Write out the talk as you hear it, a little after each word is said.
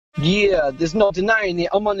Yeah, there's no denying it.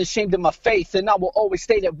 I'm unashamed of my faith, and I will always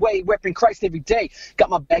stay that way, repping Christ every day. Got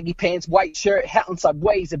my baggy pants, white shirt, hat on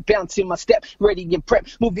sideways, and bouncing my step, ready and prep,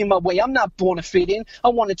 moving my way. I'm not born to fit in. I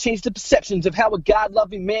want to change the perceptions of how a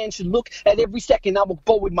God-loving man should look at every second. I will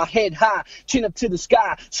go with my head high, chin up to the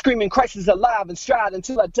sky, screaming Christ is alive and stride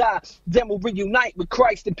until I die. Then we'll reunite with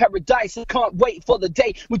Christ in paradise. I can't wait for the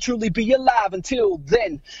day we'll truly be alive. Until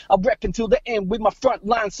then, I'll rep until the end with my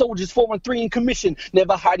frontline soldiers, 4 and 3 in commission,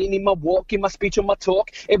 never hiding in my walk, in my speech, or my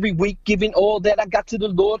talk. Every week, giving all that I got to the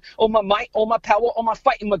Lord. All my might, all my power, all my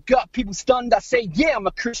fight in my gut. People stunned, I say, yeah, I'm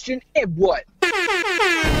a Christian, and what?